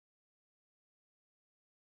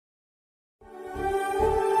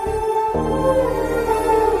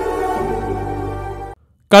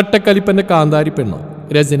കട്ടക്കലിപ്പന്റെ കാന്താരിപ്പെണ്ണ.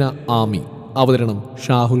 രചന AAMI. അവതരണം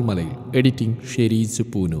ഷാഹുൽ മലയിൽ. Editing Shereej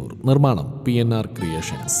Poonoor. നിർമ്മാണം PNR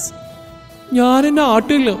ക്രിയേഷൻസ്. ഞാനെന്നെ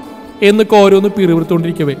ആട്ടില്ല എന്നൊക്കെ ഓരോന്ന്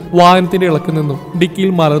പിറുവിറുത്തോണ്ടിരിക്കവേ വാഹനത്തിന്റെ ഇളക്കിൽ നിന്നും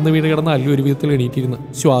ഡിക്കിയിൽ മലർന്നു വീണ് കിടന്ന അല്ലു ഒരു വിധത്തിൽ എണീറ്റിരുന്ന്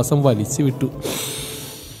ശ്വാസം വലിച്ചു വിട്ടു.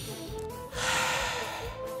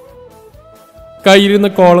 കയ്യിലിരുന്ന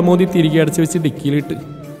കോളമോതി തിരികെ അടച്ചു വെച്ച് ഡിക്കിയിലിട്ട്,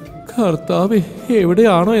 കർത്താവേ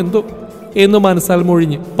എവിടെയാണോ എന്തോ എന്ന് മനസ്സാൽ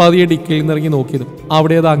മൊഴിഞ്ഞ് പതിയെ ഡിക്കിയിൽ നിന്നിറങ്ങി നോക്കിയതും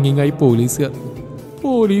അവിടെ അത് അങ്ങിങ്ങായി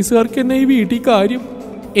പോലീസുകാർക്ക് എന്നെ ഈ വീട്ടിൽ കാര്യം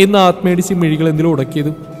എന്ന് ആത്മേടിച്ച് മിഴികൾ എന്തിലും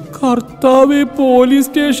ഉടക്കിയതും കർത്താവേ പോലീസ്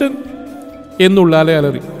സ്റ്റേഷൻ എന്നുള്ളാലെ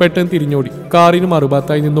അലറി പെട്ടെന്ന് തിരിഞ്ഞോടി കാറിന്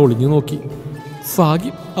മറുഭാഗത്തായി നിന്ന് ഒളിഞ്ഞു നോക്കി.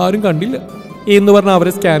 ഭാഗ്യം ആരും കണ്ടില്ല എന്ന് പറഞ്ഞ്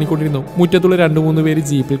അവരെ സ്കാനിക്കൊണ്ടിരുന്നു. മുറ്റത്തുള്ള 2-3 പേര്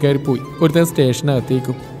ജീപ്പിൽ കയറിപ്പോയി. ഒരുത്തൻ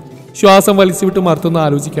സ്റ്റേഷനകത്തേക്കും. ശ്വാസം വലിച്ചു വിട്ട് മറുത്തൊന്നും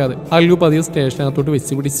ആലോചിക്കാതെ അല്ലു പതിയെ സ്റ്റേഷനകത്തോട്ട്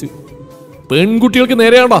വെച്ച് പിടിച്ചു. പെൺകുട്ടികൾക്ക്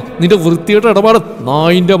നേരെയാണ്ടാ നിന്റെ വൃത്തിയുടെ ഇടപാട്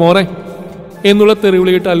നായിന്റെ മോനെ എന്നുള്ള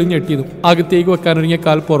തെറിവിളിയിട്ട് അല്ലു ഞെട്ടിയതും അകത്തേക്ക് വെക്കാനൊരുങ്ങിയ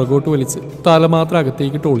കാൽ പുറകോട്ട് വലിച്ച് തല മാത്രം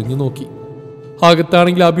അകത്തേക്കിട്ട് ഒളിഞ്ഞു നോക്കി.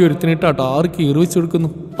 അകത്താണെങ്കിൽ അബി ഒരുത്തിനിട്ട് അടാറ് കീറി വെച്ചു കൊടുക്കുന്നു.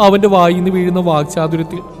 അവന്റെ വായിൽ നിന്ന് വീഴുന്ന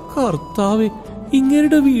വാക്ചാതുര്യത്തിൽ, കർത്താവേ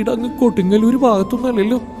ഇങ്ങനെയുടെ വീട് അങ്ങ് കൊടുങ്ങല്ലൂർ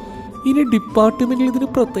ഭാഗത്തൊന്നല്ലല്ലോ. ഇനി ഡിപ്പാർട്ട്മെന്റിൽ ഇതിന്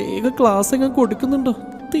പ്രത്യേക ക്ലാസ് അങ്ങ് കൊടുക്കുന്നുണ്ടോ?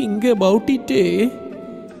 Think about ഇറ്റേ.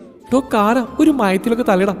 കാര ഒരു മയത്തിലൊക്കെ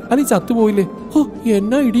തലയിടാം, അല്ലെങ്കിൽ ചത്തുപോയില്ലേ? ഓ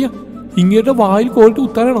എന്നാ ഇടിയ, ഇങ്ങയുടെ വായിൽ കോലിട്ട്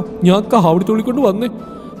കുത്താനാണോ ഞാൻ കാവടി തോളിക്കൊണ്ട് വന്നേ?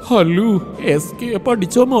 ഹലോ എസ്കേപ്പ്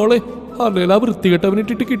അടിച്ചോ മോളെ, അല്ല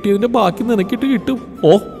വൃത്തികെട്ടവനിട്ടിട്ട് കിട്ടിയതിന്റെ ബാക്കി നിനക്കിട്ട് കിട്ടും.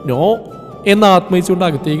 ഓ നോ എന്ന് ആത്മയിച്ചുകൊണ്ട്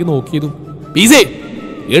അകത്തേക്ക് നോക്കിയതും, പീസേ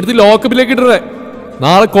എടുത്ത് ലോക്കപ്പിലേക്ക് ഇട്ടേ,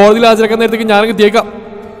 നാളെ കോടതിയിൽ ഹാജരാക്കാൻ നേരത്തേക്ക് ഞാനങ്ങ് തേക്കാം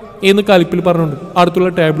എന്ന് കലിപ്പിൽ പറഞ്ഞുകൊണ്ട് അടുത്തുള്ള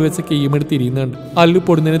ടേബിൾ വെച്ച കീമെടുത്ത് തിരിയുന്നുണ്ട്. അല്ലു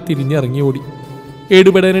പൊടുന്നതിനെ തിരിഞ്ഞിറങ്ങി ഓടി.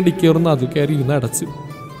 എടുപെടാനെ ഡിക്കേറുന്ന അതിൽ കയറി ഇരുന്ന് അടച്ചു.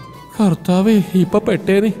 കർത്താവേ ഇപ്പൊ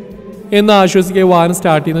പെട്ടേനെ എന്ന് ആശ്വസിക്കുക വാഹനം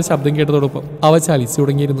സ്റ്റാർട്ട് ചെയ്യുന്ന ശബ്ദം കേട്ടതോടൊപ്പം അവ ചലിച്ചു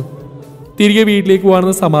തുടങ്ങിയിരുന്നു. തിരികെ വീട്ടിലേക്ക്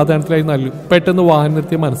പോകാണെന്ന സമാധാനത്തിലായിരുന്നു അല്ലു. പെട്ടെന്ന് വാഹനം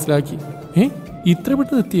നിർത്തിയ മനസ്സിലാക്കി. ഇത്ര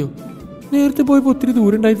പെട്ടെന്ന് എത്തിയോ? നേരത്തെ പോയപ്പോൾ ഒത്തിരി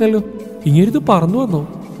ദൂരം ഉണ്ടായിരുന്നല്ലോ. ഇങ്ങനെത് പറന്നു വന്നോ?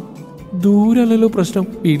 ദൂരമല്ലല്ലോ പ്രശ്നം,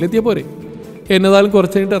 വീട്ടിലെത്തിയ പോരെ. എന്നതായാലും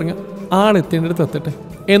കുറച്ചു കഴിഞ്ഞിട്ട് ഇറങ്ങാം, ആളെത്തേണ്ടടുത്ത് എത്തട്ടെ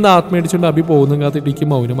എന്ന് ആത്മേടിച്ചുകൊണ്ട് അബി പോകുന്ന കാത്ത് ഡിക്ക്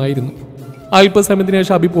മൗനമായിരുന്നു. അല്പസമയത്തിന്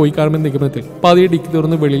ശേഷം അബി പോയി കാണുമെന്ന നിഗമനത്തിൽ പതിയെ ഡിക്ക്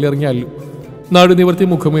തുറന്ന് വെളിയിലിറങ്ങി അല്ലു. നടുനിവർത്തി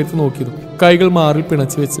മുഖമേറ്റ് നോക്കിയതും കൈകൾ മാറിൽ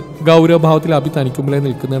പിണച്ചു വെച്ച് ഗൗരവഭാവത്തിൽ അബി തനിക്കുമ്പിളെ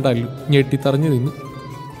നിൽക്കുന്നുണ്ട് അല്ലു ഞെട്ടിത്തറഞ്ഞു നിന്നു.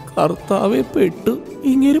 കർത്താവെ പെട്ടു,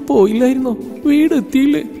 ഇങ്ങനെ പോയില്ലായിരുന്നോ?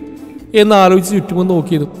 വീടെത്തിയില്ലേ എന്ന് ആലോചിച്ച് ചുറ്റുമൊന്ന്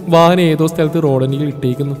നോക്കിയതും വാഹനം ഏതോ സ്ഥലത്ത് റോഡനിയിൽ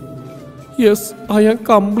ഇട്ടേക്കുന്നു. Yes, I am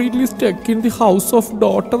completely stuck in the house of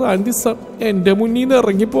daughter and the sun. എൻ്റെ മുന്നിൽ നിന്ന്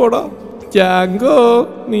ഇറങ്ങിപ്പോടാ ജാങ്കോ,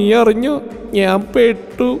 നീ അറിഞ്ഞോ ഞാൻ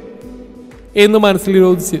പെട്ടു എന്ന് മനസ്സിൽ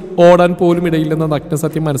യോജിച്ച് ഓടാൻ പോലും ഇടയില്ലെന്ന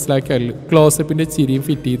നഗ്നസത്യം മനസ്സിലാക്കിയല്ലോ ക്ലോസപ്പിന്റെ ചിരിയും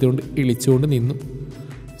ഫിറ്റ് ചെയ്തുകൊണ്ട് ഇളിച്ചുകൊണ്ട് നിന്നു.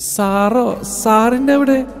 സാറോ, സാറിൻ്റെ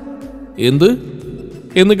അവിടെ എന്ത്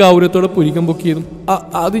എന്ന് ഗൗരവത്തോടെ പുരികം പൊക്കിയതും,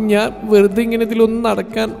 അത് ഞാൻ വെറുതെ ഇങ്ങനെ ഇതിലൊന്ന്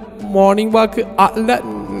നടക്കാൻ, മോർണിംഗ് വാക്ക് അല്ല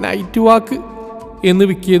നൈറ്റ് വാക്ക് എന്ന്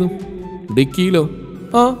വിക്കിയതും. ഡിക്കിയിലോ?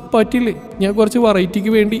 ആ പറ്റില്ലേ, ഞാൻ കുറച്ച്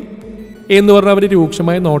വെറൈറ്റിക്ക് വേണ്ടി എന്ന് പറഞ്ഞ അവരുടെ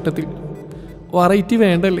രൂക്ഷമായ നോട്ടത്തിൽ. വെറൈറ്റി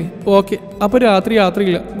വേണ്ടല്ലേ? ഓക്കെ, അപ്പോൾ രാത്രി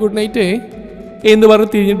യാത്രയില്ല, ഗുഡ് നൈറ്റേ എന്ന് പറഞ്ഞ്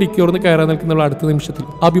തിരിഞ്ഞ് ഡിക്കി ഓർന്ന് കയറാൻ നിൽക്കുന്ന അടുത്ത നിമിഷത്തിൽ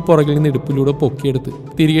അബി പുറകിൽ നിന്ന് ഇടുപ്പിലൂടെ പൊക്കിയെടുത്ത്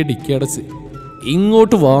തിരികെ ഡിക്കി അടച്ച്,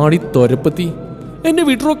 ഇങ്ങോട്ട് വാടി തൊരപ്പത്തി, എന്നെ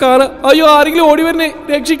വിട്ടറോ കാറ, അയ്യോ ആരെങ്കിലും ഓടി വരണേ,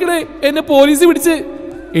 രക്ഷിക്കണേ, എന്നെ പോലീസ് പിടിച്ച്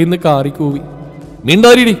എന്ന് കാറി കൂവി.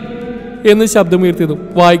 മിണ്ടാരിടി എന്ന് ശബ്ദം ഉയർത്തിയതും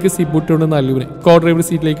വായിക്ക് സിബുട്ടുകൊണ്ട് നല്ലുവിനെ കോ ഡ്രൈവർ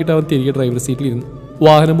സീറ്റിലേക്കിട്ട് അവൻ തിരികെ ഡ്രൈവർ സീറ്റിലിരുന്നു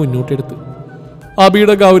വാഹനം മുന്നോട്ടെടുത്ത്.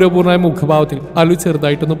 അബിയുടെ ഗൗരവപൂർണമായ മുഖഭാവത്തിൽ അല്ലു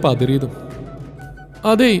ചെറുതായിട്ടൊന്ന് പതറിയതും,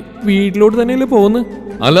 അതെ വീട്ടിലോട്ട് തന്നെയല്ലേ പോകുന്നു?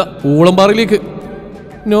 അല്ല, ഊളംപാറയിലേക്ക്.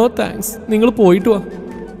 നോ താങ്ക്സ്, നിങ്ങൾ പോയിട്ട് വാ.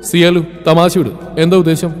 സിയാലു തമാശ വിട്, എന്താ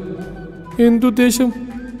ഉദ്ദേശം? എന്തുദ്ദേശം?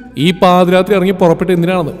 ഈ പാതിരാത്രി ഇറങ്ങി പുറപ്പെട്ട്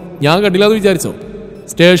എന്തിനാണെന്ന് ഞാൻ കണ്ടില്ലാന്ന് വിചാരിച്ചോ?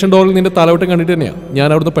 സ്റ്റേഷൻ ഡോറിൽ നിന്റെ തലവട്ടം കണ്ടിട്ട് തന്നെയാ ഞാൻ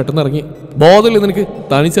അവിടുന്ന് പെട്ടെന്ന് ഇറങ്ങി. ബോധമില്ല നിനക്ക്?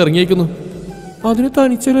 തനിച്ചിറങ്ങിയേക്കുന്നു. അതിന്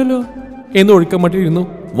തനിച്ചല്ലോ എന്ന് ഒഴുക്കം മട്ടിലിരുന്നു.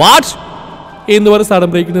 വാട്ട് എന്ന് പറഞ്ഞ് സഡൻ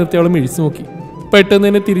ബ്രേക്കിൽ നിർത്തി അവളെ മിഴിച്ചു നോക്കി. പെട്ടെന്ന്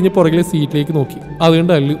തന്നെ തിരിഞ്ഞ് പുറകിലെ സീറ്റിലേക്ക് നോക്കി.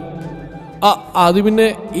 അതുകൊണ്ട് അല്ലു, അത് പിന്നെ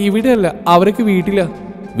ഇവിടെയല്ല, അവരൊക്കെ വീട്ടിലാ.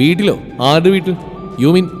 വീട്ടിലോ? ആരുടെ വീട്ടിൽ? യു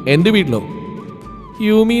മീൻ എൻ്റെ വീട്ടിലോ?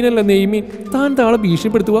 യു മീനല്ല നെയ്മീൻ. താൻ താളെ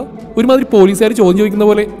ഭീഷണിപ്പെടുത്തുക, ഒരുമാതിരി പോലീസുകാർ ചോദ്യം ചോദിക്കുന്ന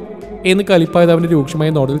പോലെ എന്ന് കലിപ്പായത് അവൻ്റെ രൂക്ഷമായ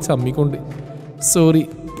നോട്ടത്തിൽ ചമ്മിക്കൊണ്ട്. സോറി,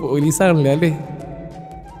 പോലീസാണല്ലേ അല്ലേ?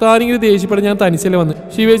 താനിങ്ങനെ ദേഷ്യപ്പെടാൻ ഞാൻ തനിച്ചല്ലേ വന്ന്,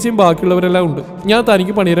 ശിവേച്ചിയും ബാക്കിയുള്ളവരെല്ലാം ഉണ്ട്. ഞാൻ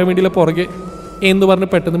തനിക്ക് പണിയാൻ വേണ്ടിയില്ല പുറകെ എന്ന് പറഞ്ഞ്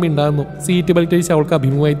പെട്ടെന്ന് മിണ്ടാകുന്നു. സീറ്റ് ബെൽറ്റ് അഴിച്ച് അവൾക്ക്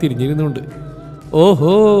അഭിമുഖമായി തിരിഞ്ഞിരുന്നുണ്ട്.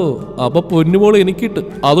 ഓഹോ, അപ്പൊ പൊന്നുമോൾ എനിക്കിട്ട്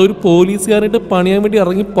അതൊരു പോലീസുകാരായിട്ട് പണിയാൻ വേണ്ടി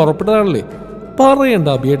ഇറങ്ങി പുറപ്പെട്ടതാണല്ലേ? പറയണ്ട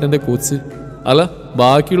അഭിയേട്ടൻ്റെ കോച്ച്. അല്ല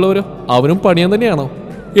ബാക്കിയുള്ളവരോ, അവനും പണിയാൻ തന്നെയാണോ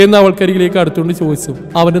എന്ന് അവൾക്കരികിലേക്ക് അടുത്തുകൊണ്ട് ചോദിച്ചു.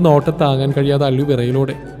 അവന്റെ നോട്ടം താങ്ങാൻ കഴിയാതെ അല്ലു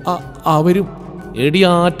വിറയിലൂടെ, അവരും എടി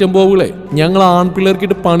ആറ്റം പോവുകളെ, ഞങ്ങൾ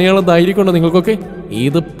ആൺപിള്ളേർക്കിട്ട് പണിയാനുള്ള ധൈര്യം കൊണ്ടോ നിങ്ങൾക്കൊക്കെ?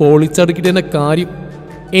 ഇത് പൊളിച്ചടുക്കിട്ട് എന്നെ കാര്യം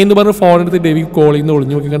എന്ന് പറഞ്ഞ് ഫോൺ എടുത്ത് ഡെവി കോളിൽ നിന്ന്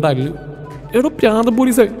ഒളിഞ്ഞു നോക്കി കണ്ട അല്ലു. എടോ പ്രാന്ത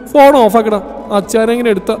പോലീസ്, ഫോൺ ഓഫാക്കടാ, അച്ഛനെങ്ങനെ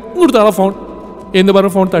എടുത്താ ഇങ്ങോട്ട് താളാ ഫോൺ എന്ന്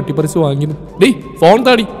പറഞ്ഞ് ഫോൺ തട്ടിപ്പറിച്ച് വാങ്ങിയിരുന്നു. ഡേയ് ഫോൺ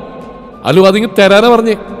താടി. അല്ലു അതിങ്ങ് തരാനാ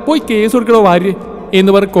പറഞ്ഞേ, പോയി കേസ് കൊടുക്കണോ ഭാര്യ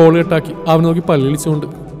എന്ന് പറഞ്ഞ് കോൾ കെട്ടാക്കി അവൻ നോക്കി പല്ലിളിച്ചുകൊണ്ട്.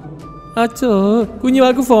 അച്ഛോ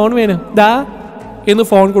കുഞ്ഞുവാക്ക് ഫോൺ വേണം ദാ എന്ന്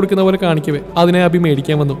ഫോൺ കൊടുക്കുന്ന പോലെ കാണിക്കവേ അതിനെ അഭി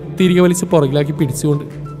മേടിക്കാൻ വന്നു. തിരികെ വലിച്ച് പുറകിലാക്കി പിടിച്ചുകൊണ്ട്.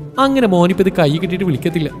 അങ്ങനെ മോനിപ്പത് കൈ കിട്ടിയിട്ട്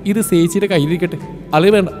വിളിക്കത്തില്ല, ഇത് സേച്ചിയുടെ കയ്യിലിരിക്കട്ടെ,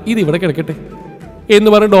 അല്ലെങ്കിൽ വേണ്ട ഇത് ഇവിടെ കിടക്കട്ടെ എന്ന്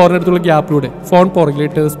പറഞ്ഞ് ഡോറിനടുത്തുള്ള ഗ്യാപ്പിലൂടെ ഫോൺ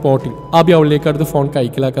പുറകിലിട്ട സ്പോട്ടിൽ അഭി അവളിലേക്ക് അടുത്ത് ഫോൺ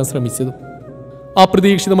കൈക്കലാക്കാൻ ശ്രമിച്ചതും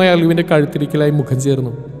അപ്രതീക്ഷിതമായ അല്ലുവിന്റെ കഴുത്തിരിക്കലായി മുഖം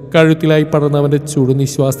ചേർന്നു. കഴുത്തിലായി പടർന്നവന്റെ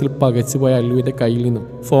ചുടുനിശ്വാസത്തിൽ പകച്ചുപോയ അല്ലുവിന്റെ കയ്യിൽ നിന്നും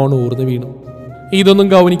ഫോൺ ഊർന്നു വീണു. ഇതൊന്നും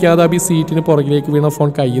ഗൗനിക്കാതെ അഭി സീറ്റിന് പുറകിലേക്ക് വീണ ഫോൺ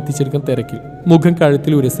കൈയെത്തിച്ചെടുക്കാൻ തിരക്കിൽ മുഖം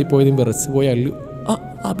കഴുത്തിൽ ഉരസിപ്പോയതും വിറച്ചുപോയ അല്ലു.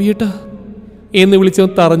 അഭിയേട്ടാ എന്ന് വിളിച്ചവൻ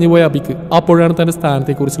തറഞ്ഞുപോയ അഭിക്ക് അപ്പോഴാണ് തന്റെ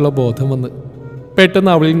സ്ഥാനത്തെക്കുറിച്ചുള്ള ബോധം വന്ന്.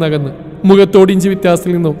 പെട്ടെന്ന് അവളിൽ നകന്ന് മുഖത്തോടിഞ്ച്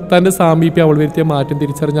വ്യത്യാസത്തിൽ നിന്നും തന്റെ സാമീപ്യം അവൾ വരുത്തിയ മാറ്റം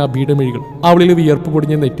തിരിച്ചറിഞ്ഞ അഭിയുടെ മിഴികൾ അവളിൽ വിയർപ്പ്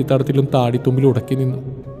പൊടിഞ്ഞ നെറ്റിത്തടത്തിലും താടിത്തുമ്പിലും ഉടക്കി നിന്നു.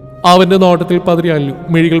 അവന്റെ നോട്ടത്തിൽ പതറി അല്ലു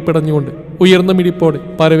മിഴികൾ പിടഞ്ഞുകൊണ്ട് ഉയർന്ന മിഴിപ്പോടെ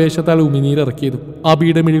പരവേശത്താൽ ഉമിനീരിറക്കിയതും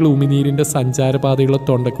അഭിയുടെ മിഴികൾ ഉമിനീരിന്റെ സഞ്ചാരപാതയുള്ള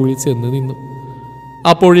തൊണ്ടക്കുഴിയിൽ ചെന്ന് നിന്നു.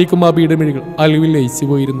 അപ്പോഴേക്കും അഭിയുടെ മിഴികൾ അല്ലുവിൽ ലയിച്ചു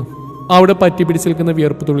പോയിരുന്നു. അവിടെ പറ്റിപ്പിടിച്ച് നിൽക്കുന്ന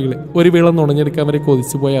വിയർപ്പ് തുള്ളികളെ ഒരു വിളം നുണഞ്ഞെടുക്കാൻ വരെ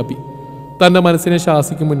കൊതിച്ചുപോയ അഭി തന്റെ മനസ്സിനെ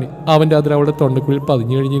ശാസിക്കും മുന്നേ അവന്റെ അതിൽ അവിടെ തൊണ്ടക്കുഴിയിൽ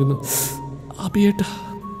പതിഞ്ഞു കഴിഞ്ഞിരുന്നു. അഭിയേട്ട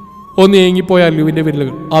ഒന്ന് ഏങ്ങിപ്പോയ അല്ലുവിന്റെ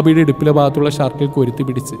വിരലുകൾ അഭിയുടെ ഇടുപ്പിലെ ഭാഗത്തുള്ള ഷർട്ടിൽ കൊരുത്തി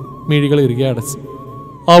പിടിച്ച് മിഴികൾ ഇറുകെ അടച്ചു.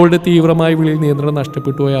 അവളുടെ തീവ്രമായ വിളിയിൽ നിയന്ത്രണം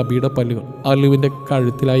നഷ്ടപ്പെട്ടുപോയ അഭിയുടെ പല്ലുകൾ അല്ലുവിന്റെ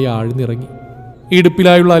കഴുത്തിലായി ആഴ്ന്നിറങ്ങി.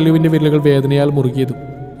 ഇടുപ്പിലായുള്ള അല്ലുവിന്റെ വിരലുകൾ വേദനയാൽ മുറുകിയതും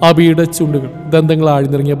അഭിയുടെ ചുണ്ടുകൾ ദന്തങ്ങൾ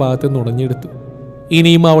ആഴ്ന്നിറങ്ങിയ ഭാഗത്ത് നുണഞ്ഞെടുത്തു.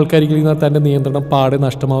 ഇനിയും അവൾക്കരികിൽ നിന്ന് തന്റെ നിയന്ത്രണം പാടെ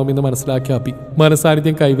നഷ്ടമാവുമെന്ന് മനസ്സിലാക്കിയ അഭി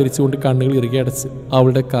മനസാന്നിധ്യം കൈവരിച്ചുകൊണ്ട് കണ്ണുകൾ ഇറുകെ അടച്ച്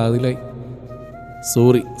അവളുടെ കാതിലായി.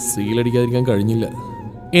 സോറി, സീലടിക്കാതിരിക്കാൻ കഴിഞ്ഞില്ല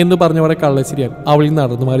എന്ന് പറഞ്ഞവളെ കള്ളച്ചിരിയാൽ അവളിൽ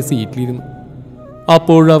നടന്നു മാറി സീറ്റിലിരുന്നു.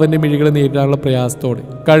 അപ്പോഴും അവന്റെ മിഴികളെ നേരിടാനുള്ള പ്രയാസത്തോടെ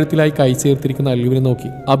കഴുത്തിലായി കൈ ചേർത്തിരിക്കുന്ന അല്ലുവിനെ നോക്കി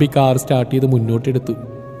അഭി കാർ സ്റ്റാർട്ട് ചെയ്ത് മുന്നോട്ടെടുത്തു.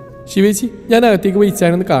 ശിവേച്ചി, ഞാൻ അകത്തേക്ക് പോയി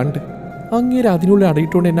ഇച്ചാനെന്ന് കാണട്ടെ. അങ്ങേര് അതിനുള്ളിൽ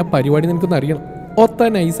അടയിട്ടുകൊണ്ട് എന്നാ പരിപാടി നിനക്കൊന്ന് അറിയണം.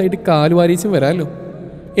 ഒത്താൻ നൈസായിട്ട് കാലുവാരിച്ചും വരാമല്ലോ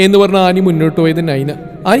എന്ന് പറഞ്ഞ ആനി മുന്നോട്ട് പോയത് നൈന.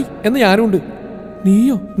 ആനി എന്ന് ഞാനുണ്ട്.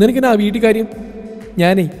 നീയോ? നിനക്കെന്നാ ആ വീട്ടിൽ കാര്യം?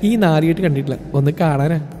 ഞാനേ ഈ നാരിയായിട്ട് കണ്ടിട്ടില്ല, ഒന്ന്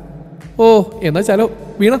കാണാനാ. ഓ എന്നാ ചലോ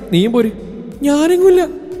വീണ, നീയും പോര്. ഞാനെങ്ങുമില്ല,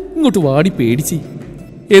 ഇങ്ങോട്ട് വാടി പേടിച്ച്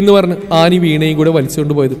എന്ന് പറഞ്ഞ് ആനി വീണയും കൂടെ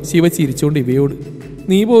വലിച്ചുകൊണ്ട് പോയത് ശിവ ചിരിച്ചുകൊണ്ട് ഇവയോട്.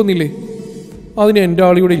 നീ പോകുന്നില്ലേ? അതിന് എൻ്റെ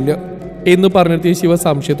ആളിവിടെ ഇല്ല എന്ന് പറഞ്ഞിട്ട് ശിവ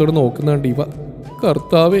സംശയത്തോടെ നോക്കുന്നുണ്ട്. ഇവ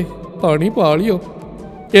കർത്താവേ പണി പാളിയോ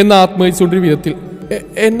എന്ന് ആത്മഹരിച്ചുകൊണ്ടൊരു വിധത്തിൽ.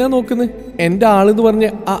 എന്നാ നോക്കുന്നത്? എൻ്റെ ആളെന്ന് പറഞ്ഞ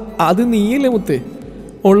അത് നീയല്ലേ മുത്തേ?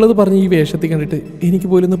 ഉള്ളത് പറഞ്ഞ് ഈ വേഷത്തിൽ കണ്ടിട്ട് എനിക്ക്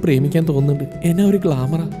പോലും ഒന്ന് പ്രേമിക്കാൻ തോന്നുന്നുണ്ട്. എന്നാ ഒരു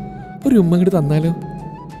ഗ്ലാമറാ, ഒരു ഉമ്മ ഇങ്ങോട്ട് തന്നാലോ?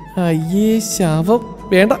 അയ്യേ ശവം,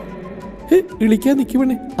 വേണ്ട, വിളിക്കാൻ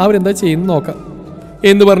നിൽക്കുവണ്ണേ, അവരെന്താ ചെയ്യുന്നു നോക്കാം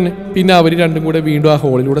എന്ന് പറഞ്ഞ് പിന്നെ അവർ രണ്ടും കൂടെ വീണ്ടും ആ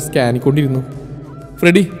ഹോളിലൂടെ സ്കാനിക്കൊണ്ടിരുന്നു.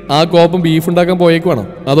 ഫ്രെഡി, ആ കോപ്പം ബീഫ് ഉണ്ടാക്കാൻ പോയേക്കുവാണോ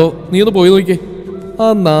അതോ നീ ഒന്ന് പോയി നോക്കിയേ? ആ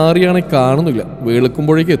നാറിയാണെ കാണുന്നില്ല,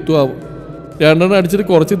 വെളുക്കുമ്പോഴേക്ക് എത്തുമാവും. രണ്ടെണ്ണം അടിച്ചിട്ട്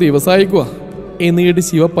കുറച്ച് ദിവസമായിക്കുവാ എന്ന് കേട്ട്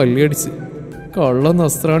ശിവ പല്ലിയടിച്ച്. കള്ള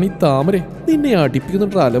നസ്രാണി താമരെ, നിന്നെ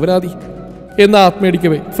അടിപ്പിക്കുന്നുണ്ട് അലവരാതി എന്ന്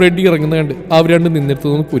ആത്മയടിക്കവേ ഫ്രെഡി ഇറങ്ങുന്ന കണ്ട് അവർ രണ്ടും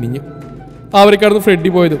നിന്നെടുത്തുനിന്ന് കുനിഞ്ഞു. അവരെ കടന്ന് ഫ്രെഡി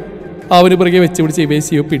പോയതും അവന് പിറകെ വെച്ച് പിടിച്ച് ഇവയെ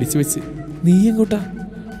ശിവ പിടിച്ചു വെച്ച്. നീ എങ്ങോട്ടാ?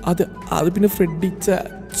 അത് പിന്നെ ഫ്രെഡി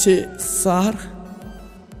സാർ,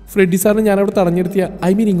 ഫ്രെഡി സാറിന് ഞാനവിടെ തടഞ്ഞിരുത്തിയ,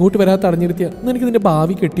 ഇങ്ങോട്ട് വരാതെ തടഞ്ഞിരുത്തിയ നിനക്ക് നിന്റെ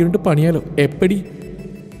ഭാവി കെട്ടിയോണ്ട് പണിയാലോ. എപ്പടി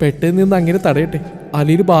പെട്ടെന്ന് നിന്ന് അങ്ങനെ തടയട്ടെ,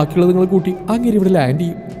 അല്ലെങ്കിൽ ബാക്കിയുള്ളത് നിങ്ങൾ കൂട്ടി അങ്ങനെ ഇവിടെ ലാൻഡ്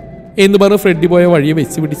ചെയ്യും എന്ന് പറഞ്ഞ് ഫ്രെഡി പോയ വഴിയെ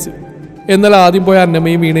വെച്ച് പിടിച്ചു. എന്നാൽ ആദ്യം പോയ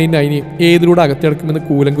അന്നമ്മയും വീണയും നൈനയും ഏതിലൂടെ അകത്തിടക്കുമെന്ന്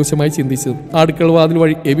കൂലങ്കുശമായി ചിന്തിച്ചതും അടുക്കള വാതിൽ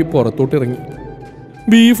വഴി എബി പുറത്തോട്ട് ഇറങ്ങി.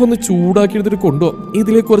 ബീഫ് ഒന്ന് ചൂടാക്കി എടുത്തിട്ട് കൊണ്ടുപോകാം,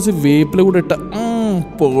 ഇതിലേക്ക് കുറച്ച് വേപ്പില കൂടെ ഇട്ട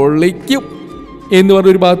പൊള്ളിക്കും എന്ന്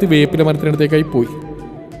പറഞ്ഞ ഒരു ഭാഗത്ത് വേപ്പില മരത്തിനടുത്തേക്കായി പോയി.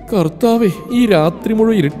 കർത്താവേ, ഈ രാത്രി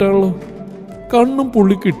മുഴുവൻ ഇരുട്ടാണല്ലോ, കണ്ണും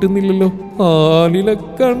പുള്ളി കിട്ടുന്നില്ലല്ലോ. ആലില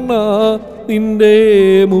കണ്ണ നിന്റെ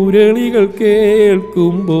മുരളികൾ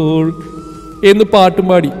കേൾക്കുമ്പോൾ എന്ന് പാട്ടും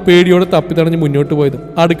പാടി പേടിയോടെ തപ്പിത്തടഞ്ഞ് മുന്നോട്ട് പോയതും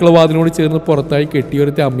അടുക്കള വാതിനോട് ചേർന്ന് പുറത്തായി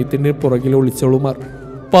കെട്ടിയൊരുത്തെ അമ്മിത്തിന്റെ പുറകിലെ ഒളിച്ചോളുമാർ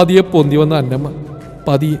പതിയെ പൊന്തി വന്ന അന്നമ്മ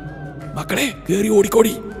പതിയെ മക്കളെ കേറി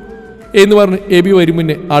ഓടിക്കോടി എന്ന് പറഞ്ഞ് എബി വരും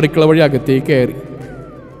മുന്നേ അടുക്കള വഴി അകത്തേക്ക് കയറി.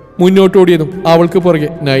 മുന്നോട്ട് ഓടിയതും അവൾക്ക് പുറകെ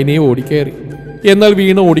നൈനയെ ഓടിക്കയറി. എന്നാൽ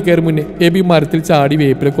വീണ ഓടിക്കയറി മുന്നേ എബി മരത്തിൽ ചാടി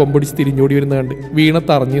വേപ്പില കൊമ്പടിച്ച് തിരിഞ്ഞോടി വരുന്ന കണ്ട് വീണ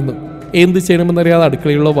തറഞ്ഞിരുന്നു. എന്ത് ചെയ്യണമെന്നറിയാതെ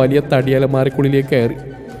അടുക്കളയിലുള്ള വലിയ തടിയലമാരക്കുള്ളിലേക്ക് കയറി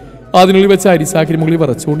അതിനുള്ളിൽ വെച്ച് അരിസാക്കിന് മുകളിൽ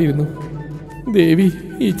വിറച്ചുകൊണ്ടിരുന്നു. ദേവി,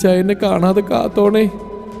 ഈ ചായനെ കാണാതെ കാത്തോണേ.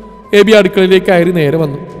 എബി അടുക്കളയിലേക്ക് കയറി നേരെ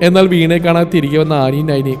വന്നു. എന്നാൽ വീണയെ കാണാതെ തിരികെ വന്ന ആനിയും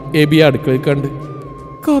നൈനയും എബിയെ അടുക്കളയിൽ കണ്ട്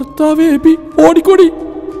കർത്താവേ എബി ഓടിക്കോടി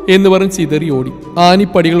എന്ന് പറഞ്ഞ് ചിതറി ഓടി. ആനി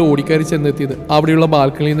പടികൾ ഓടിക്കയറി ചെന്നെത്തിയത് അവിടെയുള്ള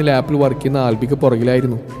ബാൽക്കണിയിൽ നിന്ന് ലാപ്പിൽ വർക്ക് ചെയ്യുന്ന ആൽബിക്ക്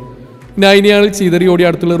പുറകിലായിരുന്നു. നൈനയാൾ ചിതറിയോടി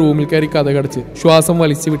അടുത്തുള്ള റൂമിൽ കയറി കഥ കടച്ച് ശ്വാസം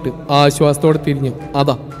വലിച്ചു വിട്ട് ആശ്വാസത്തോടെ തിരിഞ്ഞു.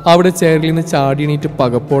 അതാ അവിടെ ചെയറിൽ നിന്ന് ചാടി എണീറ്റ്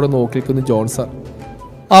പകപ്പോടെ നോക്കി നിൽക്കുന്ന ജോൺ സാർ.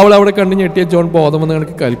 അവൾ അവിടെ കണ്ടു ഞെട്ടിയ ജോൺ ബോധം വന്ന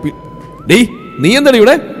കണക്ക് കലിപ്പിൽ ഡേ നീ എന്താണ്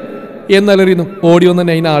ഇവിടെ എന്നലറിയുന്നു. ഓടി വന്ന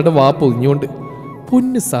നൈന ആളുടെ വാ പൊതിഞ്ഞുകൊണ്ട്.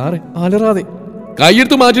 പൊന്ന് സാറെ അലറാതെ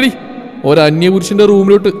കൈയെടുത്ത് മാറ്റടി. ഒരു അന്യപുരുഷന്റെ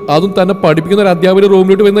റൂമിലോട്ട്, അതും തന്നെ പഠിപ്പിക്കുന്ന ഒരു അധ്യാപകരുടെ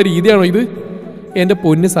റൂമിലോട്ട് വരുന്ന രീതിയാണോ ഇത്? എന്റെ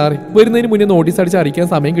പൊന്ന് സാറെ, വരുന്നതിന് മുന്നേ നോട്ടീസ് അടിച്ച് അറിയിക്കാൻ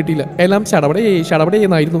സമയം കിട്ടിയില്ല. എല്ലാം ഷടപടേ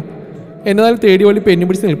എന്നായിരുന്നു. എന്നാലും തേടി വള്ളി പെണ്ണു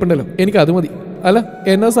പിടിച്ച് നിൽപ്പുണ്ടല്ലോ, എനിക്കത് മതി. അല്ല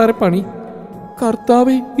എന്നാ സാറെ പണി?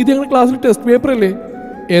 കർത്താവേ, ഇത് ഞങ്ങളുടെ ക്ലാസ്സിൽ ടെസ്റ്റ് പേപ്പർ അല്ലേ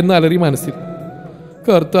എന്ന് അലറി മനസ്സിൽ.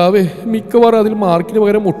 കർത്താവേ, മിക്കവാറും അതിൽ മാർക്കിന്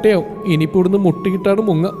പകരം മുട്ടയാവും. ഇനിയിപ്പോൾ ഇവിടുന്ന് മുട്ട കിട്ടാണ്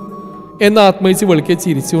മുങ്ങ എന്ന് ആത്മഹത്യ വെളുക്കെ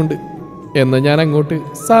ചിരിച്ചുകൊണ്ട്. എന്നാൽ ഞാൻ അങ്ങോട്ട്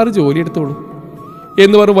സാറ് ജോലി എടുത്തോളൂ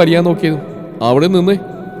എന്ന് പറഞ്ഞ് വരിയാൻ നോക്കിയതും അവിടെ നിന്ന്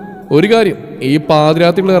ഒരു കാര്യം, ഈ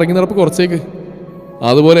പാതിരാത്രികൾ ഇറങ്ങി നടപ്പ് കുറച്ചേക്ക്,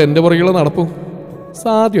 അതുപോലെ എൻ്റെ പുറകെയുള്ള നടപ്പും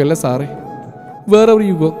സാധ്യമല്ല സാറേ. വേറെ ഒരു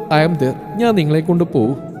യുഗോ ഐ ആം ദർ. ഞാൻ നിങ്ങളെ കൊണ്ട്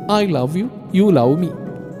പോവും. I love you, you love me.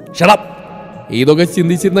 Shut up. ഇതൊക്കെ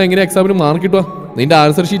ചിന്തിച്ചിരുന്ന എങ്ങനെ എക്സാമിന് മാർക്ക് കിട്ടുക? നിന്റെ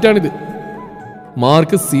ആൻസർ ഷീറ്റാണിത്.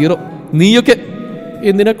 മാർക്ക് 0. നീയൊക്കെ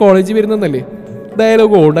എന്തിനാ കോളേജിൽ വരുന്നല്ലേ?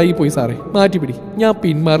 ഡയലോഗ് ഓൾഡായി പോയി സാറേ, മാറ്റിപ്പിടി. ഞാൻ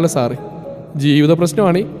പിന്മാറില്ല സാറേ. ജീവിത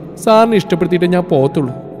പ്രശ്നമാണേ. സാറിന് ഇഷ്ടപ്പെടുത്തിയിട്ട് ഞാൻ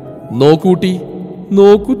പോകത്തുള്ളൂ. നോക്കൂട്ടി.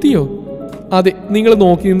 നോക്കുത്തിയോ? അതെ, നിങ്ങൾ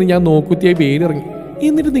നോക്കി നിന്ന് ഞാൻ നോക്കുത്തിയായി വേരിറങ്ങി.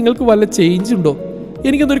 എന്നിട്ട് നിങ്ങൾക്ക് വല്ല ചേഞ്ച് ഉണ്ടോ?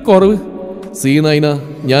 എനിക്കെന്തൊരു കുറവ്? സീ നൈന,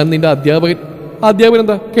 ഞാൻ നിന്റെ അധ്യാപകൻ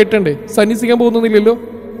എന്താ കെട്ടണ്ടേ? സന്യസിക്കാൻ പോകുന്നില്ലല്ലോ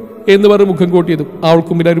എന്ന് പറഞ്ഞ് മുഖം കൂട്ടിയതും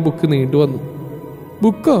അവൾക്ക് മുമ്പിൽ ഒരു ബുക്ക് നീണ്ടു വന്നു.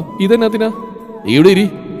 ബുക്കോ? ഇതെന്നാത്തിനാ? ഇവിടെ ഇരി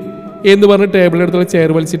എന്ന് പറഞ്ഞ് ടേബിളിനടുത്തുള്ള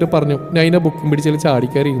ചെയർ വലിച്ചിട്ട് പറഞ്ഞു. നൈന ബുക്കും പിടിച്ചാൽ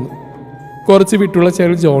ചാടിക്കയറിയിരുന്നു. കുറച്ച് വിട്ടുള്ള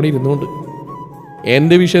ചെയറിൽ ജോൺ ഇരുന്നുകൊണ്ട്.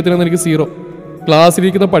 എൻ്റെ വിഷയത്തിനാണ് എനിക്ക് 0.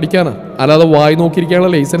 ക്ലാസ്സിലിരിക്കുന്ന പഠിക്കാനാ, അല്ലാതെ വായി നോക്കിയിരിക്കാനുള്ള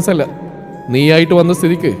ലൈസൻസ് അല്ല. നീ ആയിട്ട് വന്ന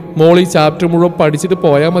സ്ഥിതിക്ക് മോൾ ഈ ചാപ്റ്റർ മുഴുവൻ പഠിച്ചിട്ട്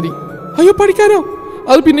പോയാൽ മതി. അയ്യോ, പഠിക്കാനോ?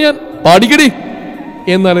 അത് പിന്നെ ഞാൻ പഠിക്കടി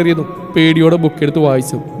എന്നലറിയതും പേടിയോടെ ബുക്ക് എടുത്ത്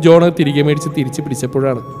വായിച്ചു. ജോൺ അത് തിരികെ മേടിച്ച് തിരിച്ചു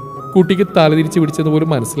പിടിച്ചപ്പോഴാണ് കുട്ടിക്ക് തലതിരിച്ച് പിടിച്ചതുപോലും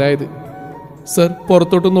മനസ്സിലായത്. സർ,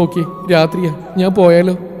 പുറത്തോട്ട് നോക്കി, രാത്രിയാ, ഞാൻ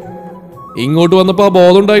പോയാലോ? ഇങ്ങോട്ട് വന്നപ്പോൾ ആ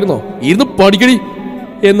ബോധം ഉണ്ടായിരുന്നോ? ഇരുന്ന് പഠിക്കടി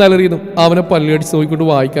എന്നലറിയുന്നു. അവനെ പല്ലടിച്ച് നോക്കിക്കൊണ്ട്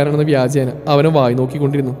വായിക്കാനാണെന്ന വ്യാജേന അവനെ വായി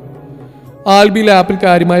നോക്കിക്കൊണ്ടിരുന്നു. ആൽബി ലാപ്പിൽ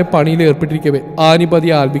കാര്യമായ പണിയിൽ ഏർപ്പെട്ടിരിക്കവേ ആനിപതി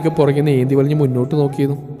ആൽബിക്ക് പുറകെ നേന്തി വലിഞ്ഞ് മുന്നോട്ട്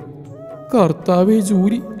നോക്കിയിരുന്നു. കർത്താവേ,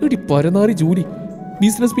 ജൂലി എടി പരനാറി ജൂലി.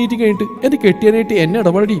 ബിസിനസ് മീറ്റിംഗ് കഴിഞ്ഞിട്ട് എന്റെ കെട്ടിയാനായിട്ട് എന്നെ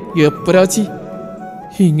ഇടപെടി എപ്പരാച്ചി.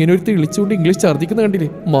 ഇങ്ങനെ ഒരു തെളിച്ചുകൊണ്ട് ഇംഗ്ലീഷ് ഛർദ്ദിക്കുന്ന കണ്ടില്ലേ?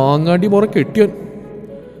 മാങ്ങാണ്ടി മുറ കെട്ടിയാൻ.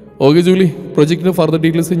 ഓക്കെ ജൂലി, പ്രൊജക്റ്റിന് ഫർദർ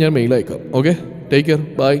ഡീറ്റെയിൽസ് ഞാൻ മെയിൽ അയക്കാം. ഓക്കെ, ടേക്ക് കെയർ,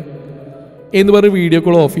 ബൈ എന്ന് പറഞ്ഞ് വീഡിയോ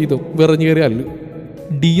കോൾ ഓഫ് ചെയ്തോ വിറഞ്ഞു കയറി അല്ലു.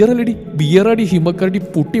 ഡിയർ അല്ലടി, ബിയറടി, ഹിമക്കരടി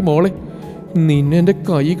പുട്ടി മോളെ. നിന്നെ എൻ്റെ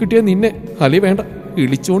കൈ കിട്ടിയാൽ നിന്നെ അല്ലേ വേണ്ട,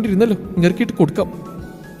 ഇളിച്ചുകൊണ്ടിരുന്നല്ലോ, ഇറക്കിയിട്ട് കൊടുക്കാം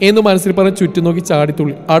എന്ന് മനസ്സിൽ പറഞ്ഞ് ചുറ്റും നോക്കി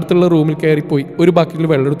ചാടിത്തുള്ളി അടുത്തുള്ള റൂമിൽ കയറിപ്പോയി ഒരു ബക്കറ്റിൽ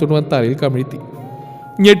വെള്ളം എടുത്തുകൊണ്ട് വന്ന് തലയിൽ കമിഴ്ത്തി.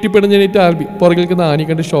 ഞെട്ടിപ്പിടഞ്ഞെണീറ്റ് ആൽബി പുറകിൽ നിൽക്കുന്ന ആനി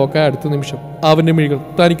കണ്ട് ഷോക്കായ അടുത്ത നിമിഷം അവൻ്റെ മിഴികൾ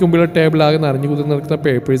തനിക്ക് മുമ്പിലുള്ള ടേബിളാകെ നനഞ്ഞു കുതിർന്ന് നിൽക്കുന്ന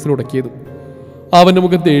പേപ്പേഴ്സിൽ ഉടക്കിയതും അവൻ്റെ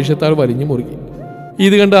മുഖം ദേഷ്യത്താൽ വലിഞ്ഞു മുറുകി.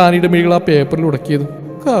 ഇത് കണ്ട് ആനിയുടെ മിഴികൾ ആ പേപ്പറിൽ ഉടക്കിയതും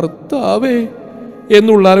കർത്താവേ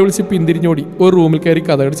എന്നുള്ളാരെ വിളിച്ച് പിന്തിരിഞ്ഞോടി ഒരു റൂമിൽ കയറി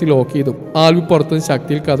കഥകടിച്ച് ലോക്ക് ചെയ്തും ആൽബി പുറത്തുനിന്ന്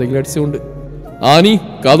ശക്തിയിൽ കഥകിലടിച്ചുകൊണ്ട് ആനി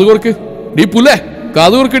കഥ കൊറക്ക് ഡീ പുല്ലേ,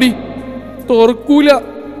 കഥ കൊറക്കടി. തുറക്കൂല.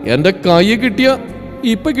 എന്റെ കയ്യെ കിട്ടിയ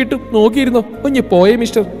ഇപ്പൊ കിട്ടും, നോക്കിയിരുന്നോ? ഒഞ്ഞ് പോയേ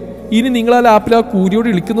മിസ്റ്റർ. ഇനി നിങ്ങൾ ആ ലാപ്പിൽ ആ കൂരിയോട്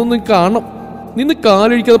ഇളിക്കുന്നൊന്നും കാണണം. നിന്ന്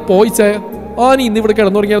കാലൊഴിക്കാതെ പോയിച്ചായ ആനി ഇന്നിവിടെ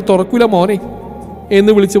കിടന്നുറങ്ങിയാൽ തുറക്കൂല മോനെ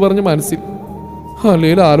എന്ന് വിളിച്ചു പറഞ്ഞ് മനസ്സിൽ.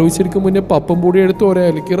 അല്ലെങ്കിൽ ആലോചിച്ചെടുക്കും മുന്നേ പപ്പം പൊടി എടുത്ത് ഒരേ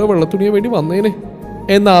അലക്കിറ വെള്ളത്തുണിയാൻ വേണ്ടി വന്നേനെ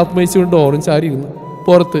എന്ന് ആത്മഹത്യ ഓറും ചാരിയിരുന്നു.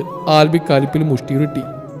 പുറത്ത് ആൽബി കലിപ്പിൽ മുഷ്ടിയുരുട്ടി.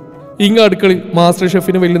 ഇങ്ങ അടുക്കളിൽ മാസ്റ്റർ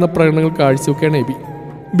ഷെഫിന് വെല്ലുന്ന പ്രകടനങ്ങൾ കാഴ്ചവെക്കുകയാണ് എബി.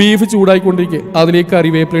 ബീഫ് ചൂടായിക്കൊണ്ടിരിക്കെ അതിലേക്ക്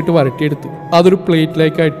കറിവേപ്പിലിട്ട് വരട്ടിയെടുത്ത് അതൊരു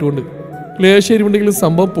പ്ലേറ്റിലേക്ക് ഇട്ടുകൊണ്ട് ലേശരിവുണ്ടെങ്കിലും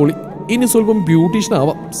സംഭവം പൊളി, ഇനി സ്വല്പം ബ്യൂട്ടീഷ്യൻ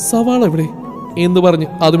ആവാം, സവാള എവിടെ എന്ന് പറഞ്ഞ്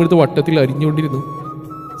അതുമെടുത്ത് വട്ടത്തിൽ അരിഞ്ഞുകൊണ്ടിരുന്നു.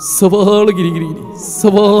 സവാള ഗിരിഗിരി,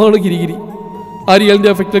 സവാള ഗിരിഗിരി.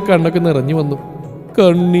 അരിയലിന്റെ എഫക്റ്റ് കണ്ണൊക്കെ നിറഞ്ഞു വന്നു.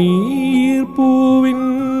 കണ്ണീർ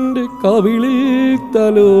പൂവിൻ്റെ കവിളിൽ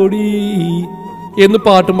തലോടി എന്ന്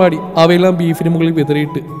പാട്ടും പാടി അവയെല്ലാം ബീഫിന് മുകളിൽ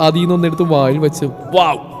വിതറിയിട്ട് അതിൽ നിന്നൊന്നെടുത്ത് വായിൽ വെച്ച്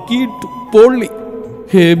വാവ് കീട്ടു പൊള്ളി.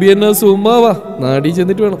 ഹേബി എന്നാ സുമ്മാവാ, നാടി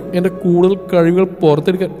ചെന്നിട്ട് വേണം എൻ്റെ കൂടുതൽ കഴിവുകൾ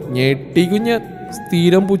പുറത്തെടുക്കാൻ. ഞെട്ടിക്കും ഞാൻ.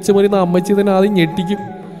 സ്ഥിരം പുച്ഛമറിയുന്ന അമ്മച്ചി തന്നെ ആദ്യം ഞെട്ടിക്കും.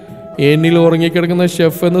 എന്നിൽ ഉറങ്ങിക്കിടക്കുന്ന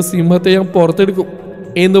ഷെഫ് എന്ന സിംഹത്തെ ഞാൻ പുറത്തെടുക്കും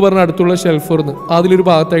എന്ന് പറഞ്ഞ് അടുത്തുള്ള ഷെൽഫ് തുറന്ന് അതിലൊരു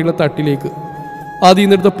ഭാഗത്തായുള്ള തട്ടിലേക്ക് അതിൽ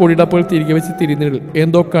നിന്നെടുത്ത പൊടിടപ്പോൾ തിരികെ വെച്ച് തിരിഞ്ഞിടൽ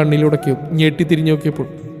എന്തോ കണ്ണിലുടക്കിയും ഞെട്ടി തിരിഞ്ഞു നോക്കിയപ്പോൾ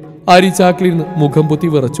അരിച്ചാക്കിലിരുന്ന് മുഖം പൊത്തി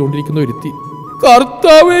വിറച്ചുകൊണ്ടിരിക്കുന്ന ഒരുത്തി.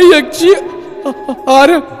 കർത്താവേ, യക്ഷി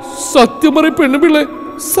ആരാ? സത്യം പറയും പെണ്ണുപിള്ളേ,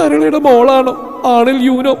 സരളയുടെ മോളാണോ? ആണിൽ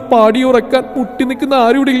യൂനോ പാടി ഉറക്കാൻ മുട്ടി നിൽക്കുന്ന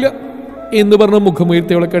ആരും ഇവിടെ ഇല്ല എന്ന് പറഞ്ഞ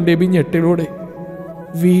മുഖമുയർത്തിയവളെ കണ്ട് എബി ഞെട്ടലോടെ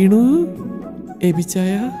വീണു.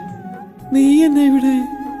 എബിച്ചായ നീ എന്നെ ഇവിടെ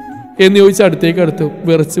എന്ന് ചോദിച്ച് അടുത്തേക്ക് അടുത്തു.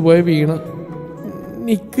 വിറച്ചു പോയ വീണ.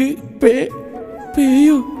 നിക്ക്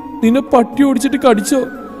പേയോ? നിന്നെ പട്ടി ഓടിച്ചിട്ട് കടിച്ചോ?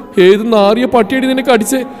 ഏത് നാറിയ പട്ടിയടി നിന്നെ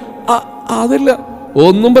കടിച്ചേ? അതല്ല,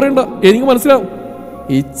 ഒന്നും പറയണ്ട, എനിക്ക് മനസ്സിലാവും.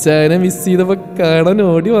 ഇച്ചാനെ മിസ് ചെയ്തപ്പോ കാണാൻ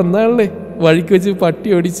ഓടി വന്നാളല്ലേ, വഴിക്ക് വെച്ച് പട്ടി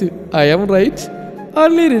ഓടിച്ച്. ഐ ആം റൈറ്റ്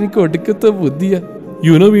അല്ലേ? എനിക്ക് ഒടുക്കത്തെ ബുദ്ധിയാ.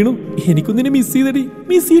 യുനോ വീണു, എനിക്കൊന്നിനെ മിസ് ചെയ്തടി.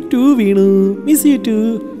 മിസ് യു ടു വീണു, മിസ് യു ടു.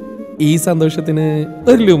 ഈ സന്തോഷത്തിന്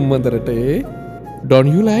ഒരു ഉമ്മ തരട്ടെ. Don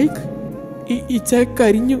you like? ഇച്ചായ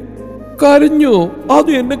കരഞ്ഞോ? അത്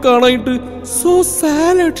എന്നെ കാണാനായിട്ട്? So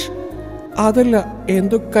salad. അതല്ല,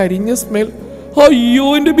 എന്തോ കരിഞ്ഞ സ്മെൽ. അയ്യോ,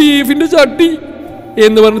 എന്റെ ബീഫിന്റെ ചട്ടി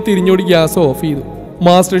എന്ന് പറഞ്ഞ് തിരിഞ്ഞോടി ഗ്യാസ് ഓഫ് ചെയ്തു.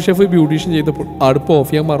 മാസ്റ്റർ ഷെഫ് ബ്യൂട്ടീഷ്യൻ ചെയ്തപ്പോൾ അടുപ്പ് ഓഫ്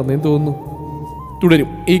ചെയ്യാൻ മറന്നേന്ന് തോന്നുന്നു. തുടരും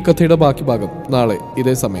ഈ കഥയുടെ ബാക്കി ഭാഗം നാളെ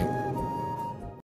ഇതേ സമയം.